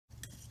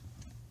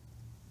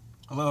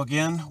Hello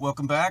again,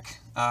 welcome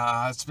back.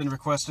 It's been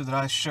requested that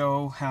I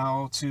show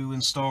how to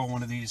install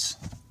one of these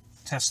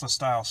Tesla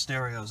style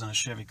stereos in a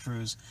Chevy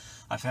Cruze.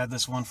 I've had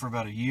this one for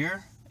about a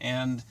year,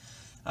 and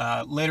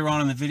later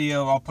on in the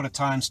video I'll put a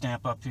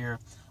timestamp up here.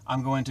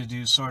 I'm going to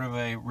do sort of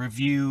a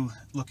review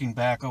looking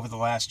back over the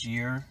last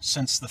year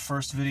since the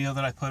first video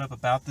that I put up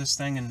about this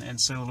thing, and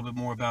say a little bit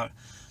more about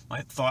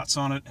my thoughts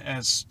on it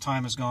as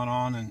time has gone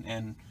on,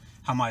 and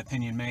how my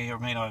opinion may or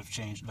may not have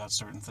changed about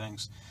certain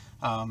things.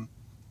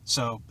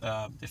 So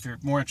if you're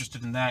more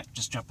interested in that,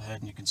 just jump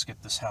ahead and you can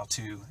skip this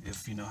how-to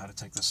if you know how to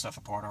take this stuff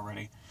apart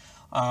already.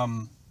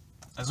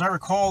 As I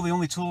recall, the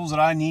only tools that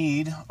I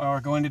need are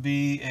going to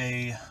be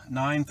a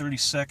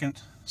 9/32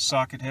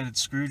 socket-headed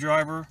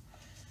screwdriver,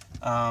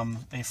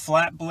 a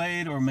flat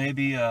blade, or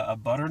maybe a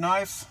butter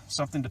knife,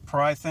 something to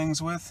pry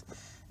things with.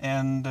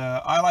 And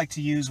I like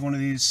to use one of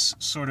these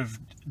sort of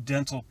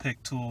dental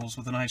pick tools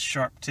with a nice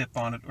sharp tip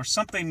on it, or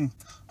something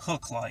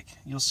hook-like.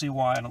 You'll see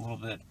why in a little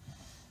bit.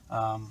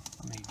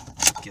 Let me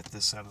get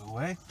this out of the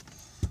way.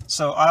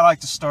 So I like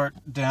to start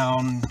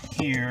down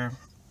here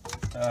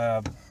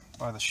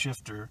by the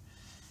shifter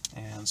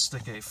and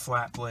stick a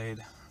flat blade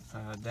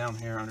down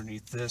here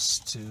underneath this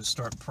to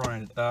start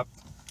prying it up.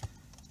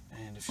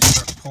 And if you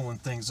start pulling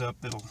things up,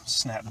 it'll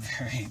snap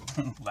very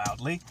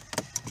loudly.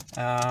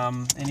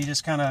 And you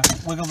just kind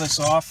of wiggle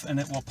this off and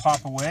it will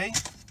pop away.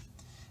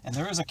 And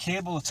there is a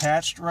cable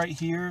attached right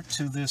here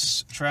to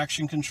this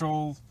traction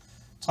control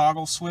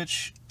toggle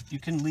switch. You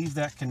can leave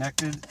that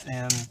connected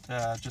and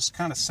just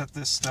kind of set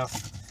this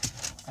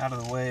stuff out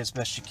of the way as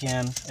best you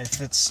can. If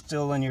it's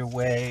still in your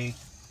way,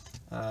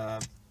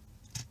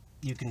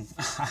 you can,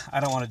 I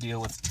don't want to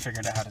deal with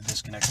figuring out how to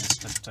disconnect this,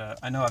 but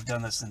I know I've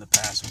done this in the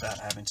past without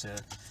having to.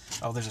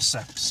 Oh, there's a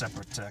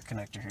separate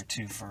connector here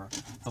too for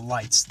the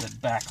lights that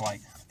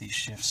backlight these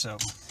shifts. So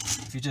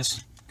if you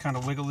just kind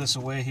of wiggle this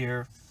away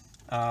here,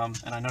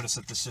 and I noticed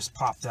that this just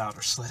popped out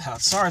or slid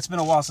out. Sorry, it's been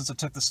a while since I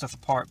took this stuff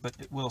apart, but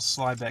it will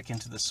slide back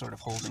into this sort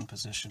of holding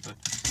position. But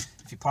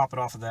if you pop it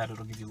off of that,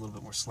 it'll give you a little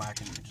bit more slack,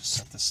 and you can just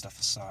set this stuff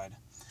aside.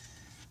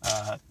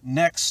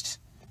 Next,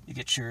 you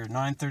get your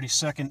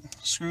 9/32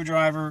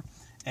 screwdriver,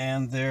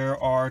 and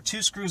there are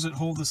two screws that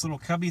hold this little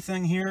cubby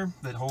thing here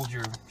that hold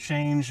your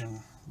change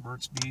and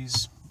Burt's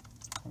Bees,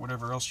 or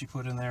whatever else you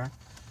put in there.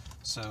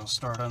 So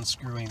start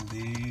unscrewing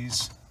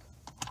these.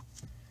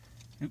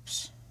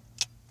 Oops.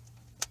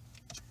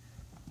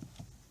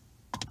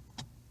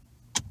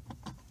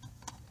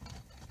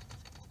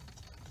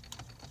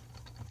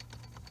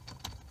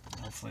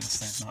 Hopefully this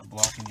thing's not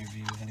blocking your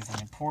view of anything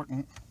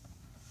important.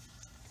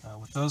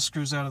 With those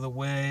screws out of the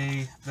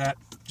way, that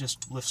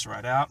just lifts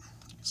right out.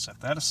 Set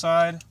that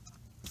aside.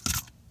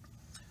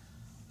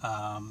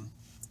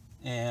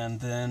 And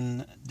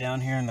then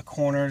down here in the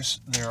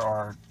corners, there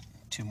are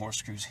two more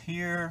screws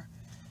here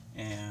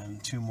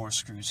and two more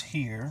screws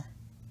here.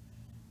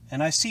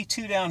 And I see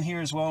two down here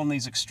as well in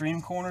these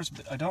extreme corners,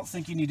 but I don't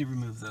think you need to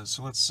remove those.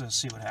 So let's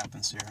see what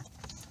happens here.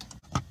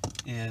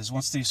 Is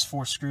once these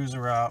four screws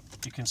are out,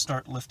 you can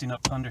start lifting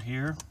up under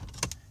here,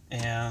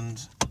 and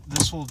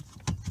this will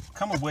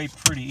come away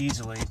pretty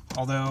easily,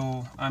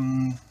 although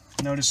I'm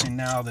noticing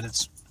now that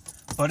it's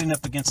butting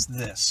up against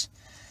this.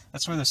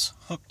 That's where this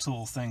hook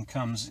tool thing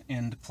comes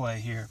into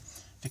play here.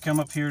 If you come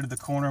up here to the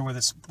corner where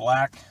this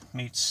black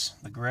meets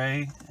the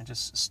gray and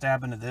just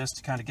stab into this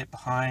to kind of get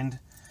behind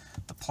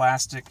the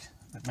plastic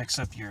that makes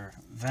up your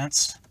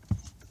vents,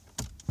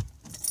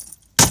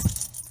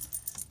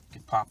 you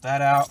can pop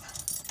that out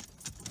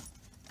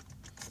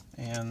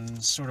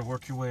and sort of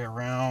work your way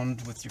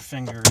around with your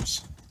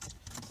fingers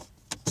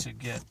to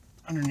get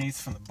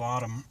underneath from the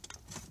bottom.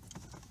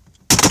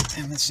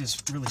 And this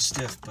is really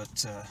stiff,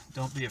 but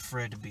don't be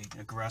afraid to be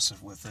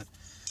aggressive with it.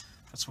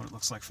 That's what it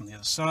looks like from the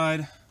other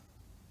side.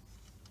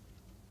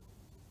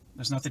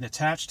 There's nothing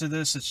attached to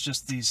this, it's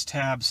just these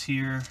tabs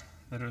here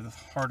that are the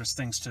hardest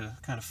things to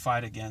kind of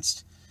fight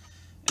against.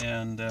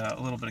 And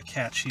a little bit of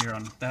catch here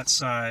on that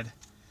side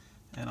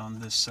and on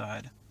this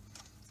side.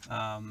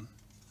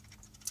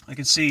 I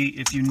can see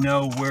if you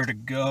know where to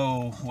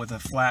go with a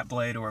flat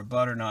blade or a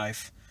butter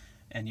knife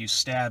and you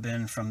stab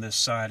in from this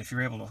side, if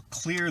you're able to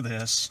clear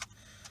this,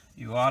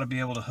 you ought to be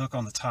able to hook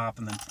on the top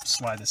and then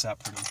slide this out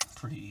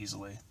pretty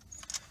easily.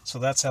 So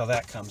that's how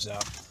that comes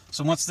out.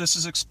 So once this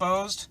is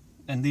exposed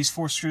and these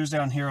four screws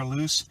down here are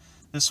loose,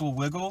 this will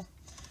wiggle.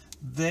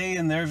 They,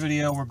 in their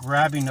video, were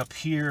grabbing up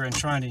here and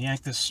trying to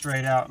yank this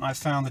straight out, and I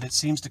found that it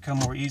seems to come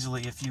more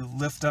easily if you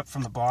lift up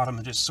from the bottom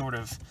and just sort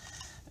of,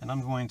 and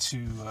I'm going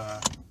to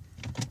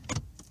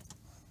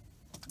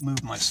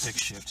move my stick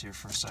shift here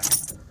for a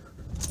second.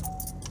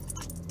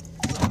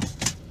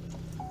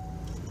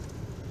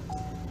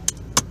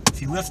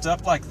 If you lift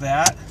up like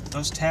that,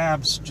 those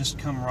tabs just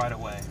come right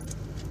away.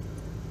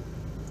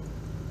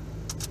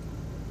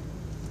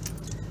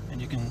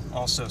 And you can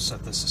also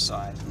set this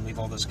aside and leave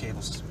all those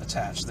cables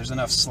attached. There's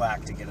enough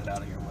slack to get it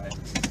out of your way.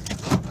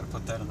 I'm going to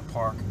put that in the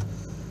park.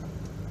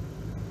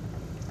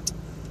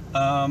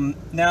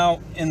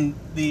 Now, in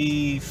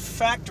the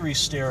factory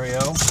stereo,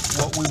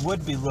 what we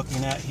would be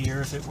looking at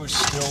here, if it were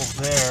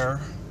still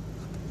there,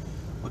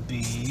 would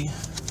be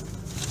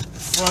the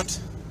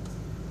front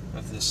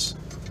of this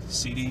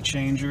CD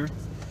changer,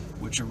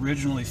 which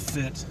originally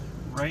fit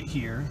right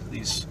here.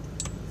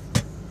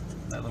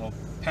 That little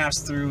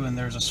pass-through, and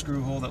there's a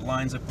screw hole that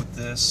lines up with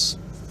this,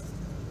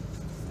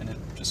 and it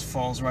just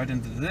falls right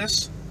into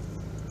this.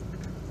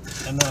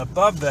 And then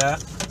above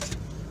that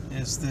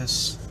is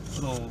this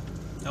little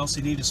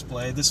LCD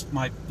display. This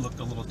might look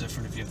a little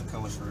different if you have the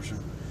color version.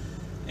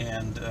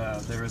 And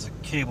there is a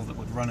cable that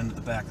would run into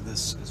the back of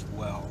this as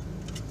well.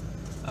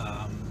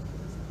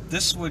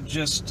 This would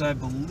just, I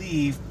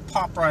believe,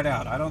 pop right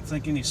out. I don't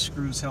think any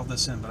screws held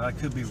this in, but I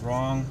could be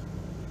wrong.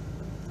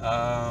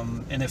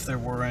 And if there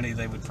were any,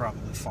 they would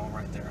probably fall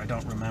right there. I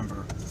don't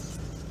remember.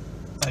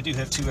 I do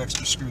have 2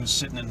 extra screws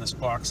sitting in this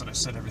box that I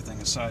set everything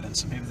aside in,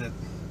 so maybe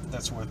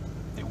that's where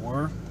they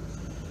were.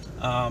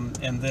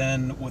 And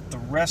then with the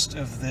rest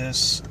of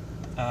this,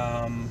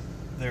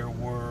 there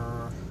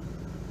were,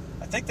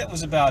 I think that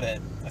was about it.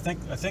 I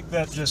think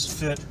that just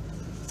fit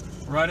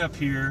right up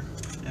here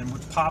and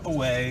would pop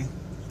away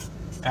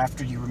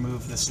after you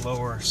remove this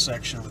lower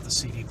section with the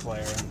CD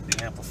player and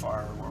the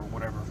amplifier or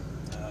whatever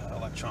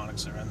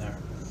electronics are in there.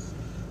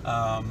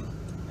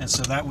 And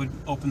so that would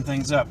open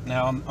things up.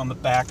 Now on the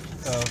back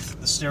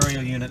of the stereo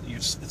unit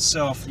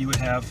itself, you would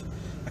have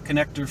a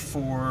connector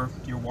for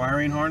your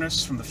wiring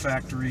harness from the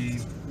factory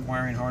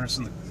wiring harness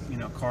and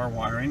the car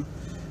wiring,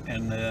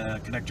 and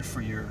a connector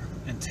for your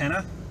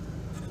antenna.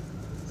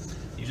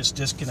 You just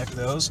disconnect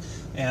those,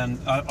 and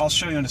I'll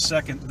show you in a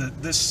second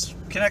that this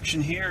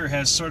connection here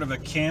has sort of a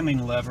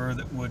camming lever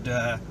that would,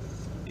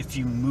 if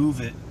you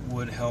move it,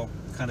 would help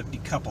kind of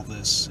decouple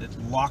this. It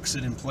locks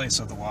it in place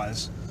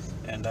otherwise.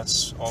 And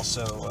that's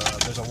also,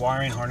 there's a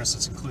wiring harness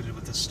that's included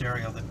with this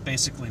stereo that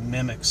basically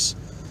mimics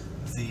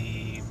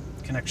the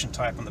connection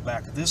type on the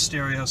back of this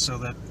stereo, so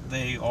that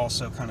they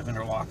also kind of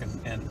interlock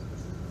and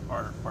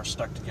are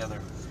stuck together.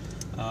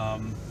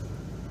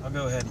 I'll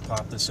go ahead and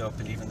pop this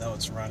open even though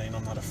it's running.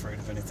 I'm not afraid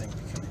of anything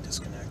becoming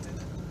disconnected.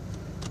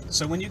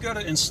 So when you go to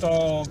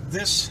install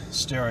this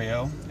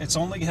stereo, it's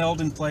only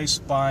held in place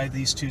by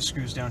these 2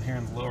 screws down here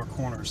in the lower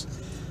corners,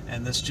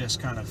 and this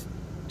just kind of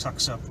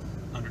tucks up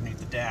underneath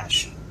the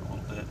dash a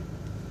little bit.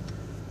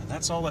 And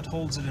that's all that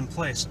holds it in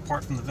place,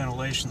 apart from the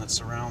ventilation that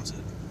surrounds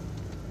it.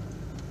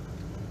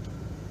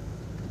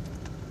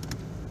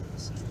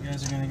 So you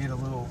guys are going to get a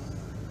little...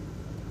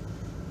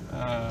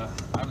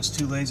 I was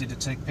too lazy to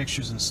take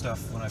pictures and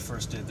stuff when I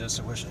first did this.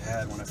 I wish I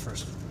had when I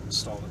first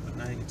installed it, but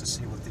now you get to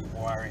see what the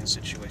wiring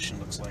situation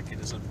looks like. It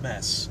is a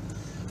mess.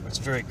 It's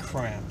very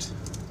cramped.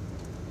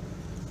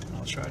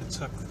 I'll try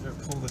to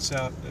pull this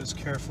out as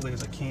carefully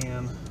as I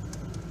can.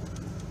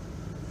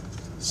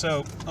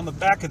 So on the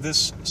back of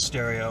this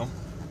stereo,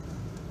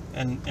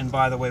 and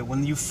by the way,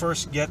 when you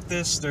first get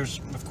this, there's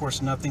of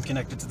course nothing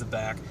connected to the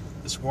back.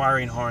 This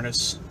wiring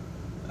harness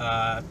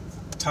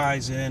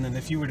ties in, and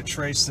if you were to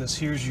trace this,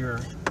 here's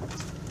your,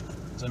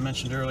 as I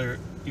mentioned earlier,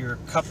 your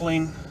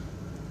coupling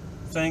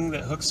thing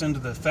that hooks into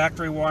the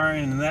factory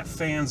wiring, and that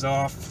fans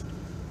off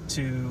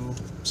to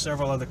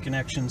several other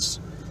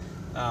connections.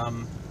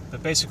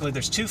 But basically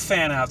there's 2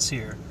 fan outs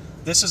here.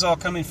 This is all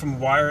coming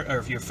from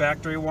your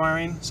factory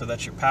wiring, so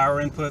that's your power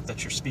input,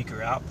 that's your speaker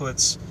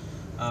outputs,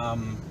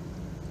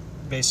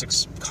 basic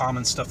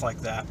common stuff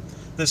like that.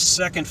 This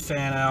second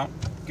fan out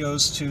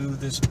goes to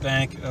this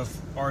bank of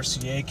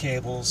RCA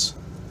cables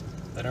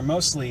that are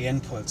mostly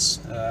inputs,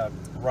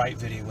 write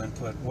video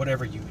input,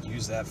 whatever you would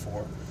use that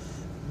for.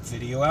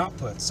 Video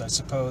outputs, I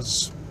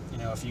suppose,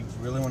 if you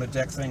really want to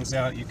deck things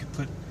out, you could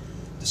put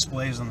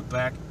displays on the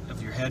back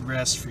of your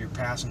headrest for your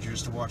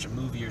passengers to watch a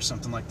movie or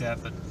something like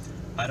that, but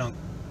I don't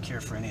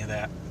care for any of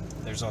that.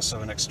 There's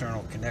also an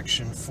external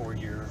connection for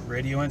your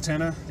radio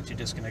antenna that you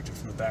disconnected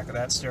from the back of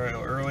that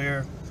stereo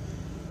earlier.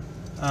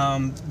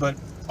 But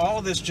all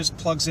of this just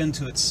plugs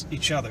into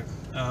each other.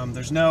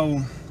 There's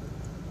no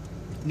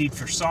need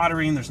for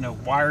soldering, there's no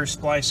wire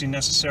splicing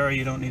necessary.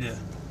 You don't need to,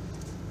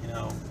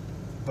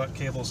 butt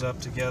cables up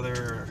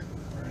together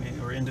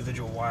or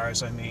individual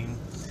wires, I mean.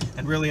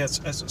 And really, as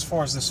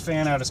far as this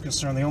fan out is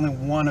concerned, the only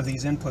one of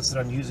these inputs that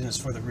I'm using is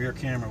for the rear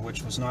camera,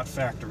 which was not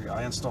factory.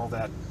 I installed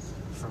that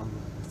from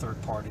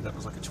third party. That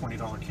was like a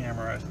 $20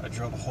 camera. I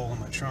drilled a hole in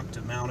my trunk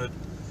to mount it,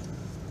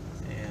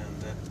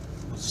 and that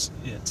was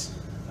it.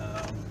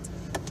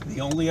 The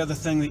only other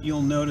thing that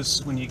you'll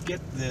notice when you get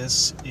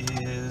this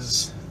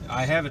is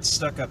I have it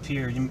stuck up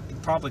here. You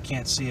probably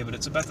can't see it, but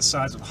it's about the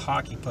size of a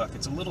hockey puck.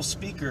 It's a little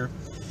speaker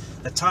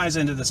that ties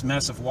into this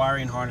mess of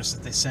wiring harness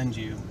that they send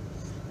you,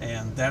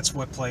 and that's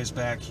what plays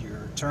back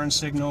your turn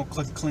signal,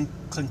 clink, clink,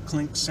 clink,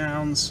 clink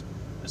sounds,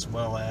 as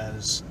well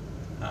as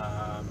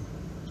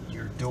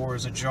your door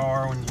is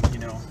ajar when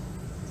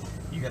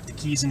you got the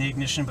keys in the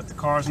ignition, but the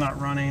car's not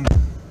running.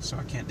 So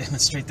I can't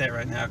demonstrate that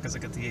right now because I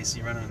got the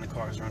AC running and the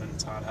car's running.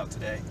 It's hot out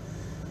today.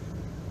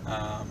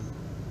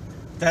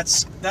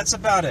 That's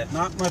about it.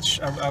 Not much.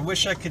 I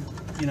wish I could,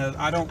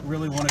 I don't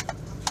really want to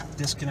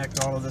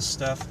disconnect all of this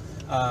stuff.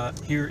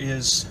 Here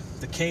is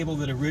the cable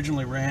that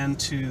originally ran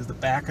to the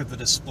back of the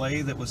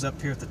display that was up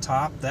here at the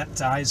top, that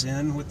ties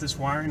in with this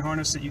wiring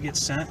harness that you get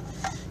sent.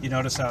 You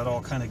notice how it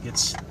all kind of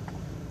gets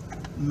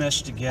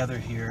meshed together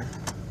here.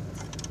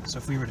 So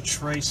if we were to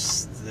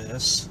trace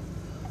this,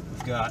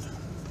 we've got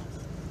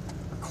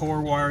a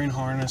core wiring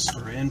harness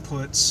for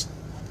inputs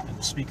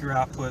and speaker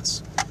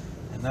outputs,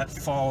 and that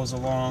follows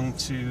along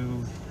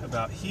to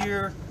about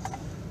here,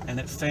 and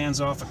it fans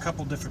off a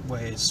couple different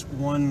ways.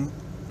 One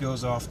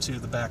goes off to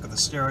the back of the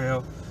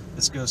stereo.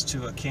 This goes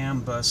to a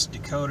CAN bus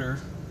decoder,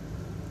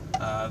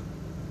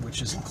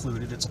 which is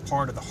included. It's a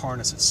part of the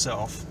harness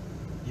itself.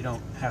 You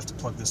don't have to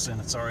plug this in,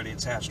 it's already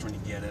attached when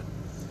you get it.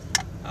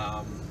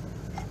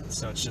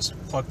 So it's just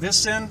plug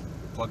this in,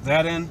 plug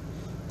that in,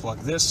 plug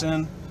this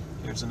in.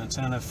 Here's an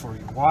antenna for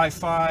your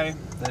Wi-Fi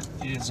that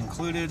is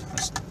included,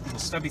 this little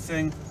stubby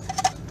thing.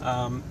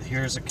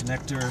 Here's a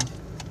connector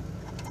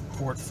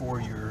port for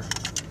your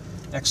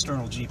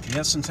external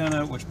GPS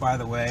antenna, which, by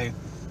the way,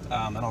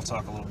 and I'll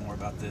talk a little more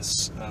about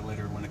this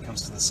later when it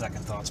comes to the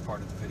second thoughts part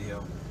of the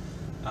video.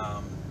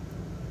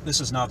 This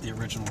is not the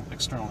original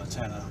external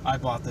antenna. I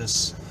bought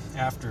this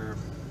after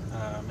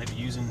maybe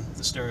using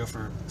the stereo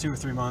for 2 or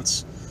 3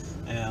 months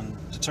and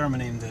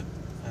determining that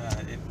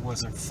it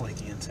was a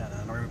flaky antenna,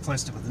 and I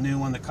replaced it with a new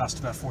one that cost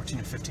about $14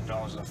 or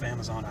 $15 off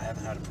Amazon. I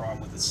haven't had a problem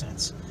with it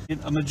since.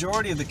 A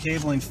majority of the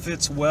cabling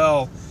fits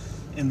well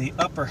in the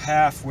upper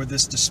half where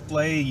this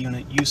display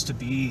unit used to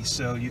be,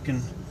 so you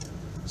can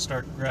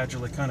start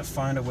gradually kind of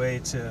find a way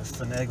to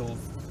finagle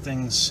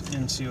things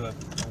into a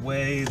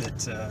way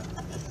that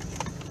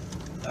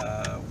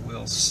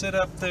will sit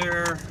up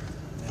there,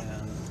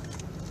 and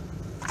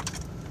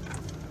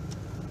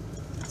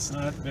it's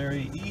not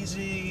very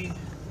easy,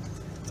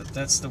 but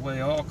that's the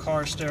way all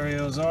car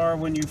stereos are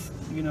when you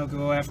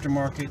go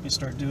aftermarket and you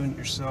start doing it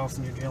yourself,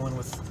 and you're dealing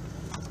with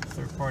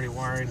third-party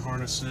wiring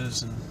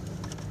harnesses and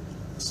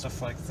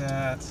stuff like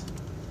that.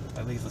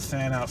 I leave the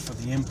fan out for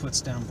the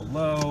inputs down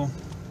below.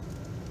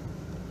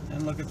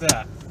 And look at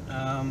that.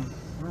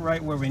 We're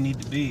right where we need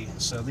to be.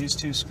 So these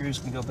two screws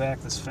can go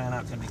back. This fan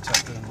out can be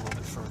tucked in a little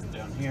bit further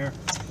down here.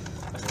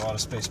 There's a lot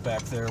of space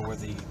back there where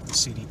the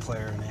CD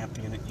player and amp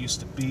unit used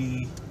to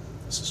be.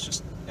 This is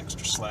just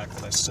extra slack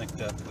that I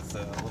synced up with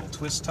a little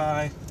twist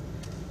tie.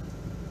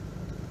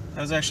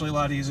 That was actually a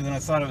lot easier than I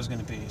thought it was going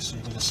to be. So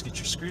you can just get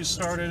your screws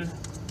started.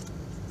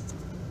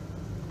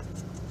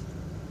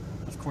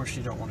 Of course,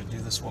 you don't want to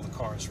do this while the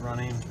car is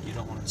running. You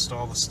don't want to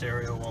install the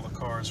stereo while the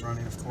car is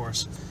running, of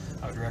course.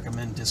 I would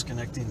recommend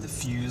disconnecting the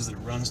fuse that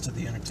runs to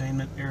the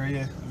entertainment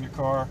area of your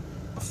car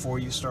before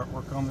you start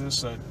work on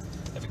this.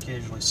 I've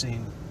occasionally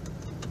seen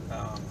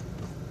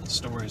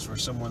stories where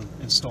someone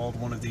installed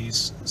one of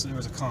these. So there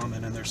was a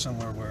comment in there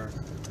somewhere where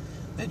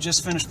they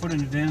just finished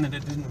putting it in and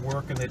it didn't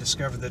work, and they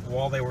discovered that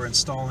while they were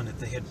installing it,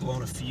 they had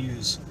blown a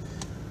fuse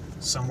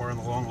somewhere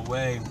along the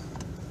way.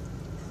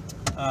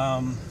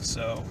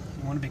 So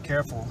you want to be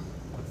careful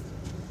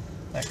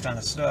with that kind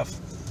of stuff.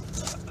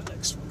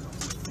 Next we'll go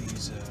with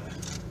these.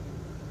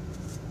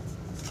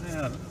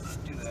 Yeah, I'll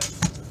do that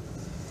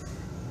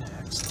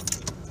next. I'll do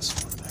this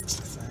one next,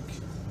 I think.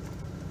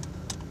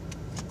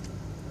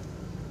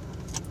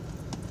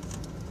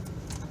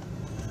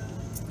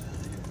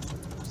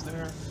 And goes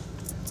there.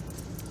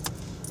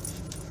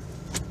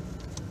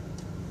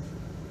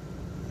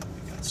 And we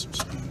got some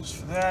screws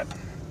for that.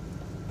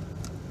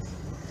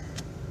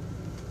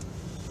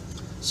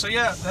 So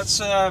yeah, that's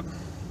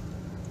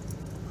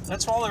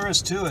all there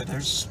is to it.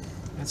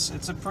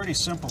 It's a pretty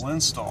simple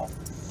install.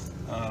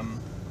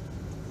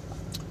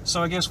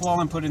 So I guess while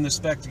I'm putting this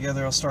back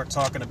together, I'll start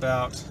talking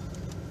about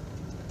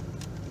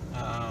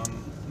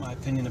my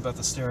opinion about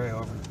the stereo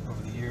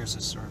over the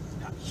years, or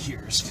not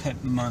years,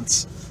 but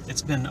months.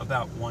 It's been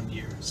about 1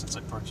 year since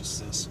I purchased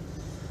this.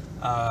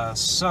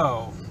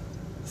 So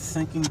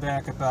thinking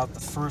back about the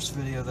first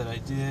video that I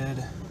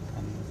did,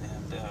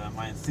 and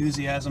my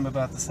enthusiasm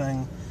about the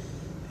thing,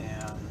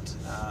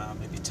 and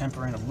maybe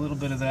tempering a little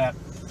bit of that.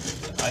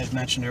 I had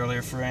mentioned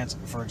earlier,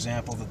 for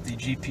example, that the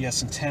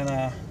GPS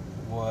antenna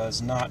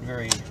was not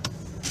very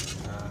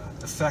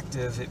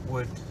effective. It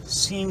would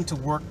seem to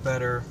work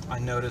better. I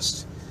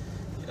noticed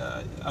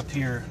up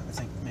here, I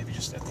think maybe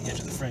just at the edge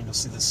of the frame, you'll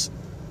see this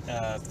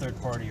third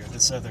party, or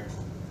this other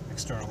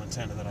external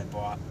antenna that I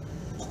bought.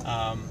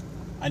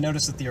 I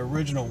noticed that the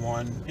original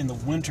one in the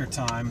winter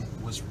time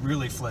was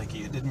really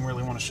flaky. It didn't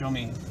really want to show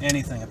me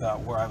anything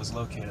about where I was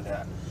located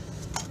at.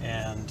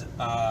 And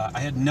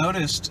I had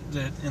noticed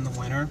that in the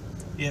winter,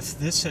 if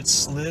this had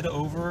slid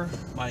over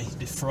my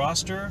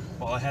defroster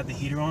while I had the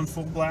heater on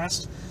full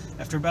blast,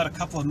 after about a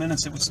couple of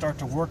minutes it would start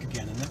to work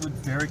again, and it would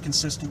very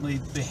consistently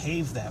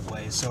behave that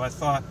way. So I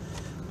thought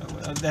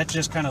that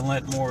just kind of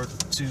lent more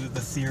to the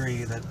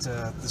theory that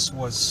this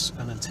was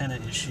an antenna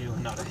issue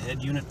and not a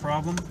head unit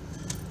problem.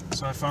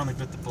 So I finally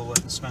bit the bullet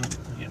and spent,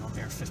 a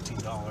mere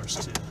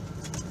 $15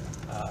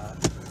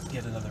 to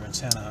get another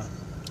antenna,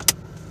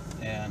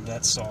 and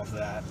that solved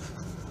that.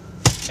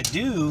 I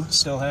do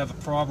still have a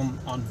problem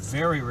on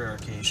very rare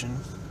occasion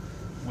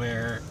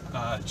where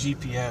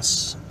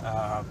GPS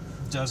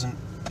doesn't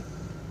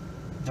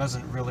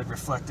doesn't really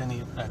reflect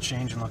any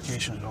change in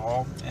location at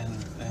all,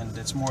 and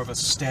it's more of a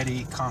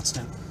steady,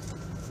 constant.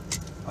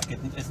 Like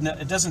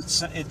it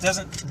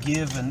doesn't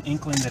give an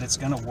inkling that it's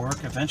going to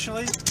work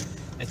eventually.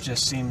 It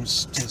just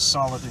seems to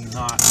solidly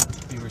not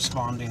be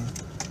responding,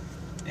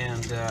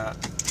 and a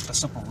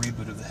simple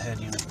reboot of the head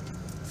unit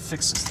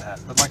fixes that.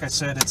 But like I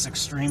said, it's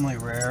extremely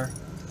rare.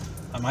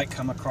 I might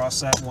come across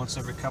that once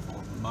every couple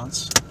of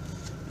months,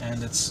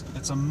 and it's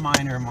a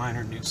minor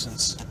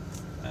nuisance.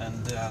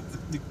 And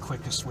the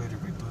quickest way to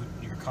reboot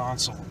your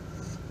console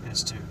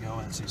is to go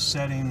into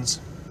settings.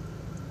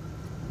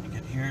 When you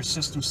get here,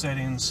 system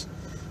settings,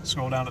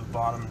 scroll down to the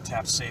bottom and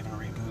tap save and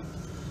reboot.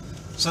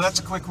 So that's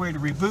a quick way to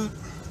reboot.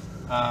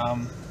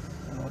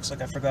 It looks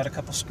like I forgot a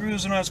couple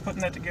screws when I was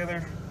putting that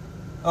together.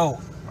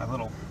 Oh,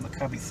 the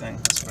cubby thing,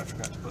 that's what I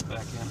forgot to put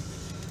back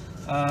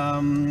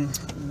in.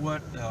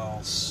 What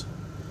else?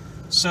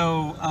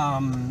 So,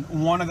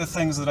 one of the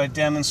things that I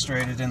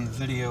demonstrated in the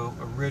video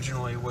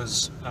originally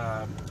was,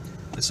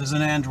 this is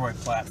an Android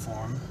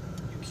platform.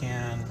 You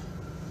can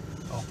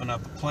open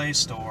up a Play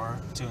Store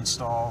to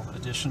install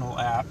additional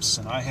apps,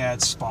 and I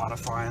had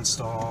Spotify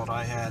installed,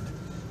 I had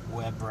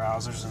web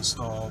browsers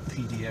installed,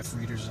 PDF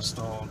readers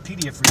installed.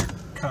 PDF reader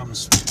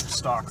comes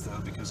stock though,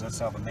 because that's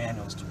how the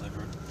manual is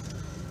delivered.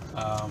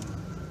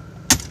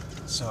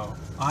 So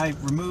I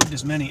removed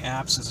as many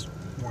apps as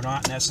were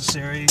not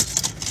necessary,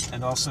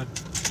 and also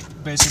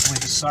basically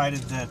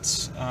decided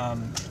that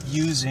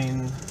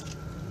using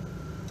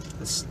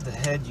the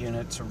head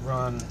unit to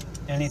run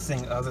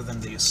anything other than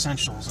the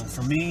essentials, and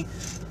for me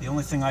the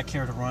only thing I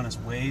care to run is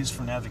Waze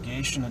for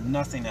navigation and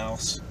nothing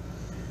else.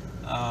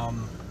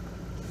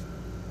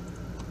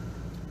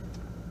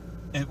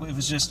 It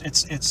was just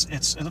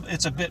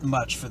it's a bit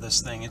much for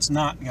this thing. It's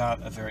not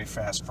got a very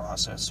fast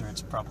processor.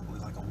 It's probably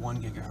like a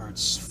 1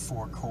 gigahertz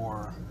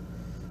 4-core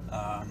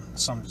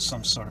some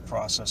sort of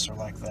processor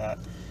like that,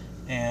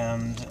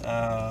 and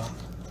I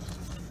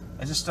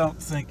just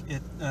don't think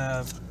it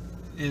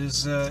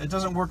it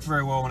doesn't work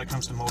very well when it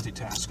comes to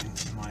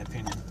multitasking, in my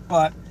opinion.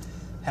 But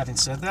having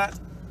said that,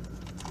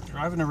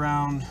 driving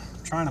around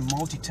trying to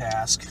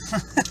multitask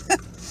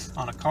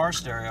on a car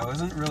stereo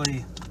isn't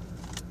really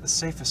the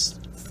safest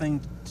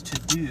thing to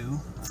do.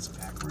 That's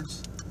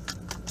backwards.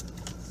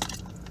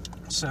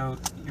 So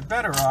you're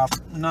better off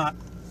not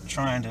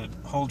trying to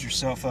hold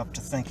yourself up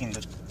to thinking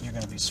that you're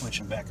going to be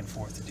switching back and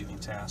forth to doing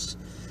tasks.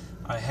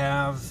 I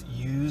have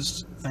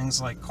used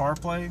things like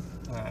CarPlay,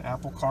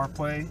 Apple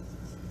CarPlay,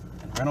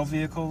 and rental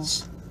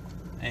vehicles,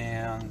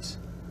 and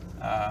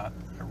I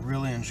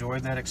really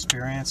enjoyed that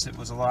experience. It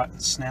was a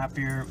lot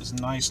snappier. It was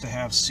nice to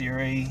have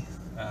Siri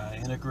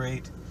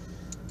integrate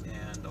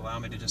and allow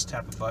me to just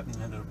tap a button,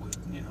 and it would,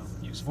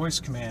 use voice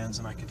commands,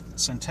 and I could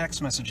send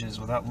text messages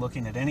without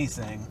looking at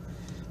anything,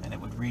 and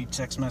it would read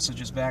text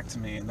messages back to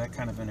me, and that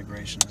kind of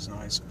integration is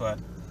nice. But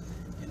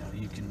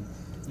you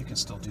can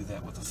still do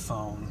that with a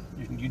phone.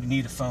 You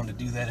need a phone to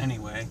do that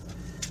anyway,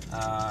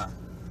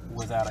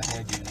 without a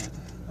head unit.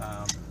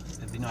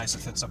 It'd be nice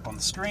if it's up on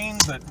the screen,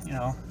 but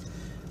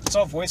it's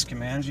all voice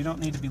commands. You don't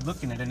need to be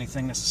looking at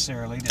anything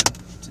necessarily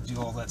to do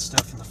all that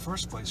stuff in the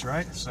first place,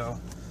 right? So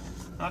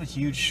not a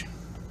huge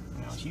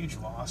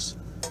loss,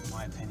 in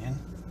my opinion.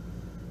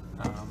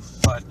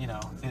 But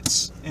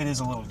it is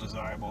a little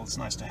desirable. It's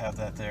nice to have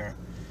that there.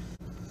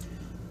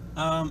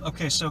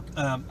 Okay, so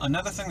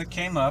another thing that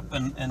came up,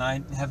 and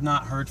I have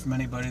not heard from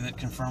anybody that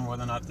confirmed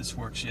whether or not this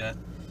works yet,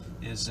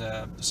 is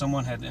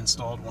someone had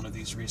installed one of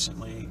these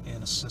recently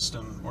in a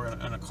system, or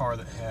in a car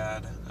that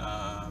had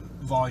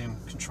volume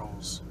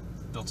controls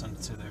built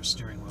into their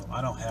steering wheel.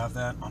 I don't have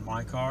that on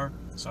my car,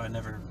 so I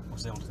never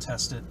was able to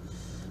test it.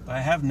 But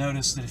I have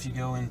noticed that if you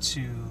go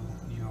into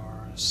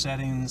your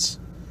settings,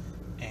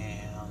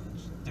 and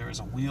there is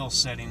a wheel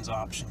settings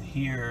option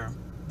here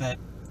that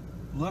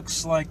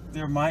looks like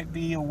there might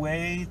be a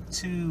way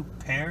to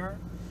pair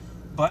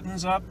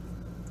buttons up.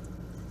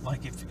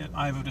 Like, if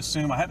I would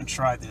assume, I haven't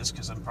tried this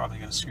because I'm probably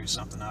going to screw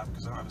something up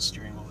because I don't have a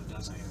steering wheel that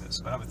does any of this,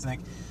 but I would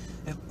think,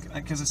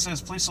 because it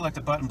says please select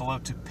a button below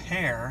to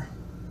pair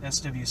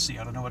SWC.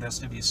 I don't know what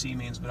SWC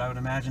means, but I would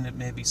imagine it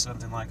may be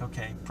something like,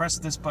 okay, press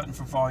this button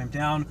for volume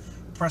down,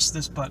 press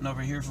this button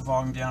over here for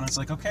volume down. It's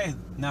like, okay,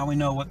 now we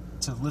know what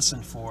to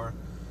listen for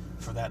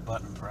that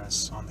button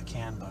press on the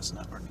CAN bus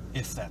network,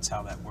 if that's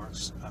how that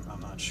works.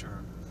 I'm not sure.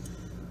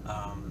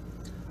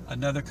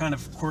 Another kind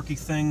of quirky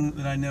thing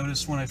that I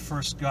noticed when I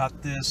first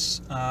got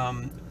this,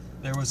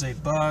 there was a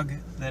bug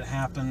that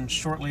happened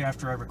shortly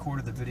after I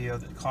recorded the video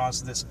that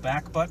caused this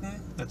back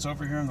button that's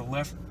over here in the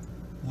left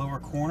lower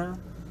corner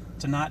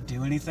to not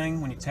do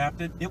anything when you tapped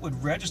it. It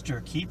would register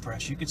a key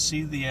press. You could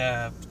see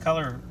the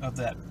color of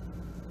that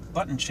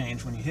button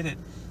change when you hit it,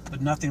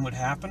 but nothing would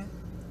happen.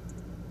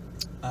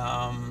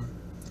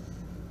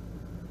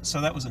 So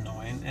that was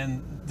annoying,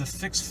 and the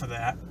fix for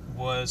that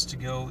was to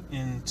go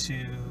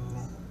into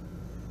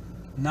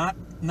not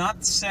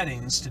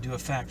settings to do a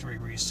factory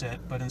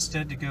reset, but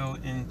instead to go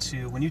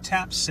into, when you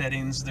tap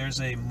settings, there's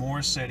a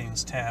more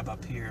settings tab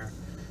up here,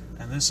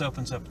 And this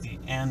opens up the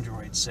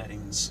Android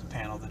settings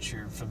panel that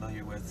you're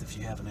familiar with if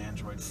you have an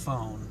Android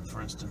phone,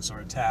 for instance, or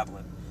a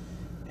tablet.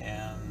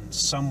 And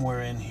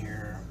somewhere in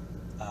here,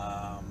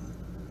 I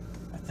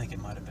think it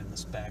might have been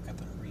this backup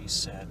and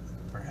reset,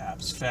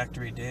 perhaps.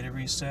 Factory data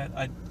reset.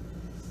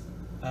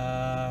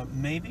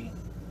 Maybe?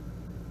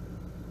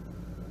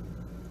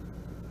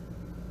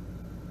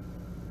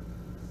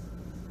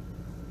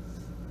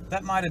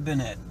 That might have been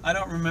it. I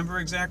don't remember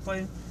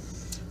exactly.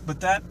 But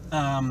that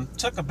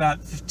took about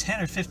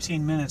 10 or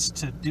 15 minutes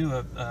to do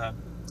a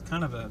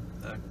kind of a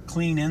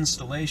clean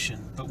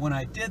installation. But when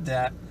I did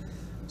that,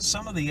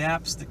 some of the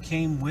apps that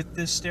came with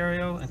this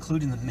stereo,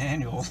 including the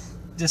manual,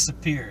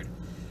 disappeared.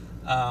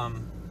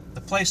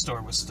 The Play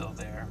Store was still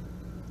there,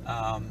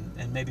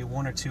 and maybe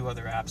one or two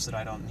other apps that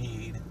I don't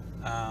need.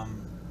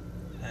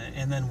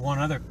 And then one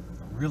other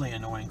really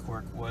annoying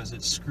quirk was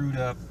it screwed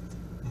up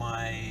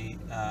my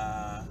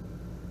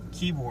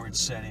keyboard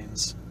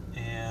settings,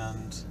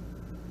 and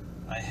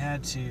I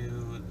had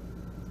to,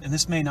 and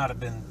this may not have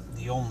been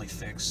the only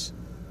fix,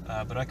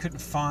 but I couldn't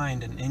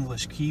find an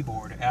English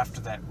keyboard after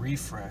that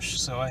refresh,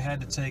 so I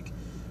had to take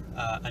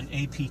an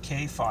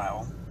APK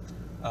file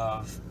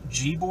of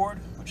Gboard,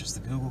 which is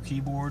the Google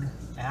Keyboard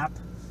app,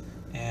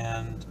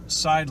 and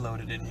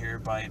sideload it in here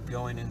by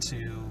going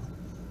into,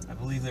 I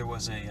believe there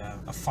was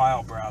a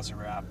file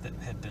browser app that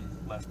had been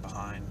left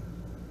behind,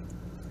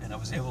 and I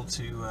was able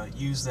to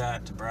use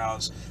that to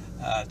browse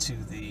to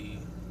the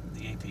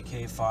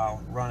APK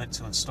file, run it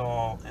to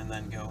install, and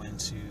then go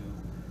into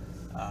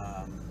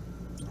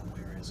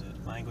where is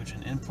it? Language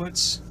and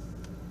inputs,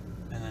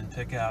 and then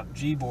pick out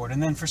Gboard.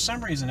 And then for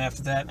some reason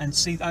after that, and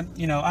see,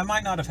 I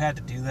might not have had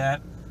to do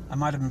that. I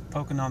might have been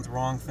poking on the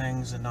wrong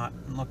things and not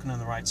looking in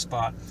the right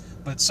spot.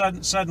 But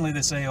suddenly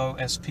this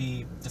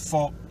AOSP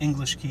default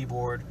English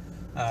keyboard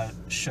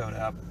showed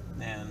up,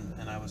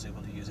 and I was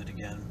able to use it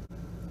again.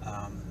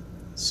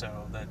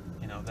 So that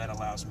that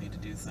allows me to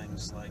do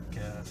things like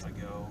if I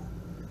go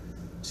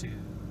to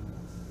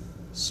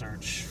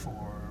search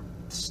for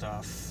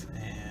stuff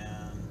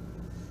and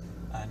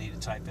I need to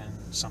type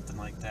in something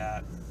like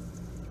that,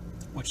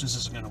 which this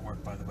isn't going to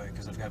work, by the way,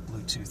 because I've got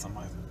Bluetooth on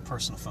my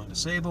personal phone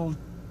disabled.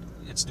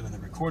 It's doing the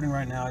recording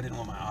right now. I didn't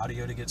want my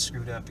audio to get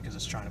screwed up because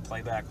it's trying to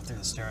play back through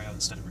the stereo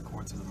instead of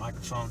record through the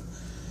microphone,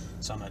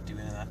 so I'm not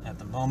doing that at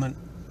the moment.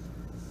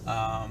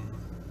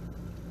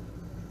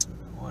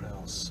 What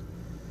else?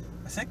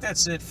 I think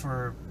that's it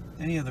for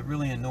any of the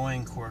really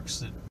annoying quirks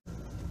that.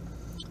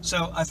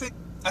 So I think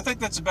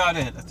that's about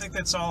it. I think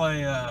that's all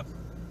I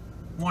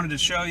wanted to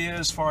show you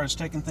as far as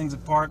taking things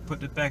apart,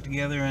 putting it back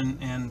together,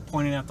 and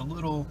pointing out the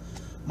little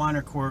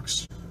minor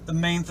quirks. The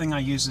main thing I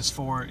use this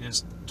for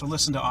is to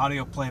listen to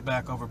audio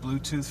playback over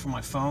Bluetooth from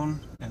my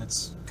phone, and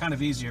it's kind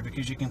of easier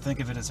because you can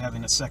think of it as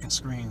having a second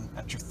screen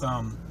at your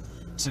thumb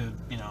to,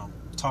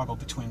 toggle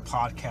between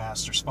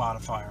podcasts or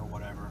Spotify or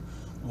whatever,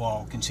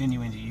 while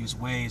continuing to use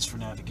Waze for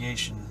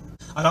navigation.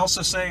 I'd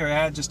also say or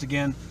add, just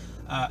again,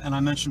 and I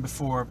mentioned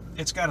before,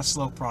 it's got a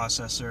slow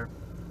processor.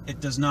 It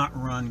does not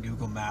run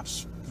Google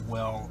Maps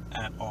well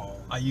at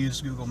all. I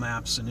used Google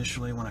Maps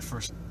initially when I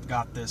first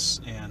got this,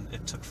 and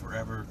it took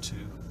forever to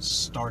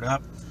start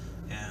up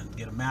and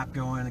get a map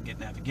going and get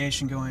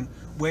navigation going.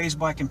 Waze,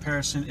 by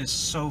comparison, is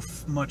so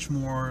much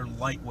more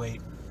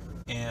lightweight,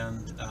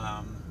 and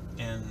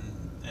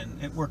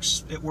it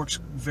works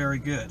very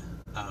good.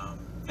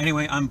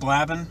 Anyway, I'm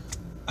blabbing,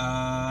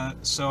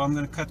 so I'm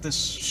going to cut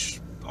this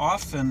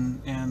off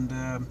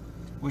and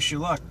wish you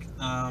luck.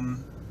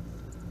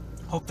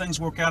 Hope things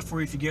work out for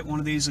you if you get one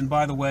of these. And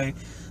by the way,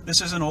 this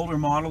is an older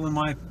model in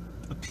my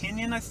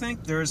opinion. I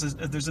think there's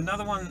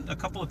another one a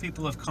couple of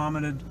people have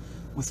commented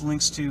with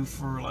links to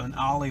for an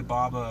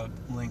Alibaba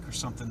link or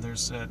something.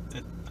 There's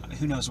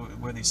who knows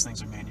where these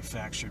things are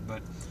manufactured,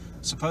 but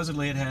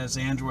supposedly it has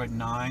Android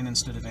 9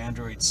 instead of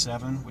Android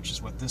 7, which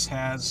is what this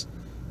has,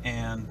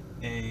 and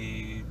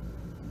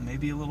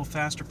maybe a little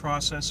faster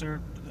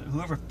processor.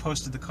 Whoever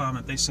posted the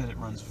comment, they said it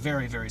runs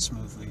very, very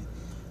smoothly.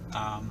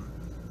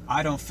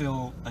 I don't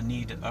feel a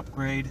need to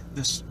upgrade.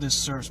 This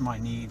serves my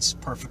needs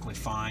perfectly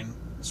fine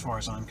as far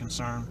as I'm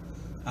concerned.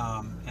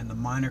 And the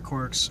minor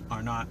quirks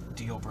are not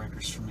deal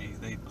breakers for me.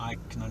 I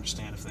can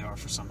understand if they are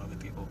for some other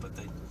people, but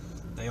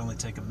they only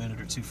take a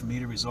minute or two for me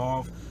to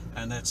resolve,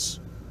 and that's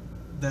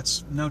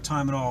no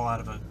time at all out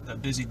of a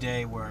busy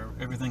day where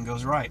everything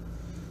goes right.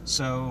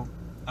 So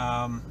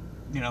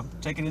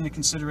take it into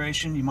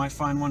consideration. You might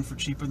find one for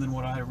cheaper than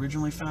what I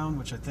originally found,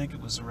 which I think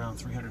it was around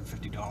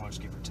 $350,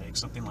 give or take,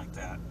 something like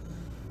that.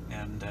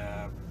 And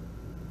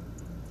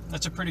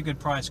that's a pretty good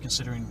price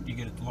considering you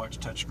get a large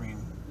touchscreen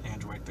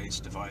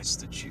Android-based device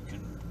that you can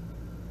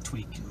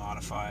tweak and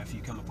modify if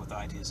you come up with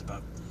ideas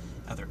about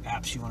other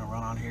apps you want to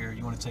run on here.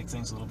 You want to take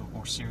things a little bit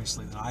more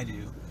seriously than I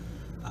do.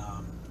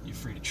 You're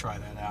free to try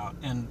that out.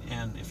 And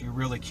if you're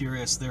really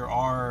curious, there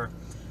are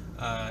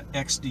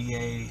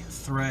XDA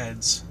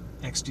threads,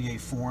 XDA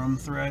forum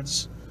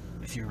threads,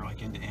 if you're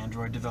like into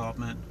Android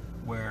development,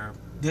 where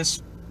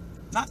this,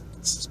 not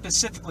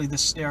specifically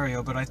this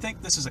stereo, but I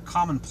think this is a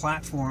common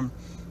platform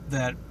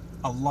that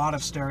a lot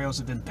of stereos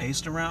have been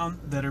based around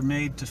that are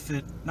made to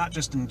fit not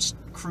just in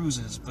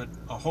Cruzes, but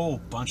a whole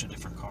bunch of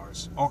different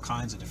cars, all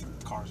kinds of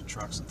different cars and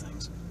trucks and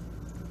things.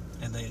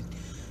 And they,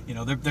 you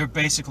know, they're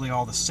basically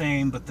all the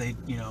same, but they,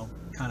 you know,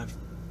 kind of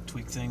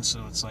tweak things.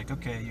 So it's like,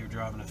 okay, you're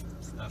driving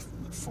a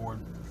Ford,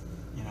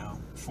 you know,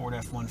 Ford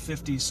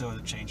F-150, so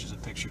it changes a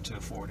picture to a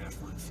Ford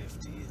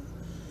F-150.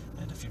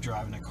 And if you're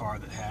driving a car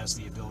that has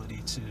the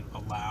ability to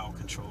allow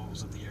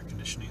controls of the air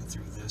conditioning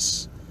through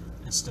this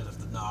instead of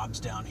the knobs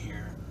down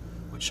here,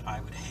 which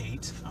I would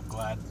hate. I'm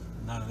glad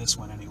none of this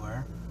went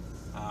anywhere.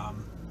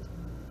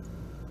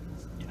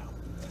 You know,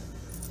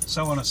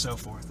 so on and so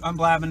forth. I'm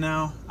blabbing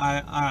now.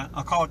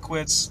 I'll call it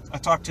quits. I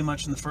talked too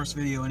much in the first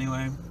video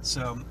anyway.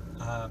 So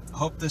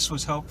hope this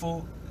was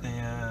helpful,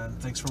 and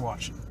thanks for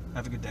watching.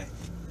 Have a good day.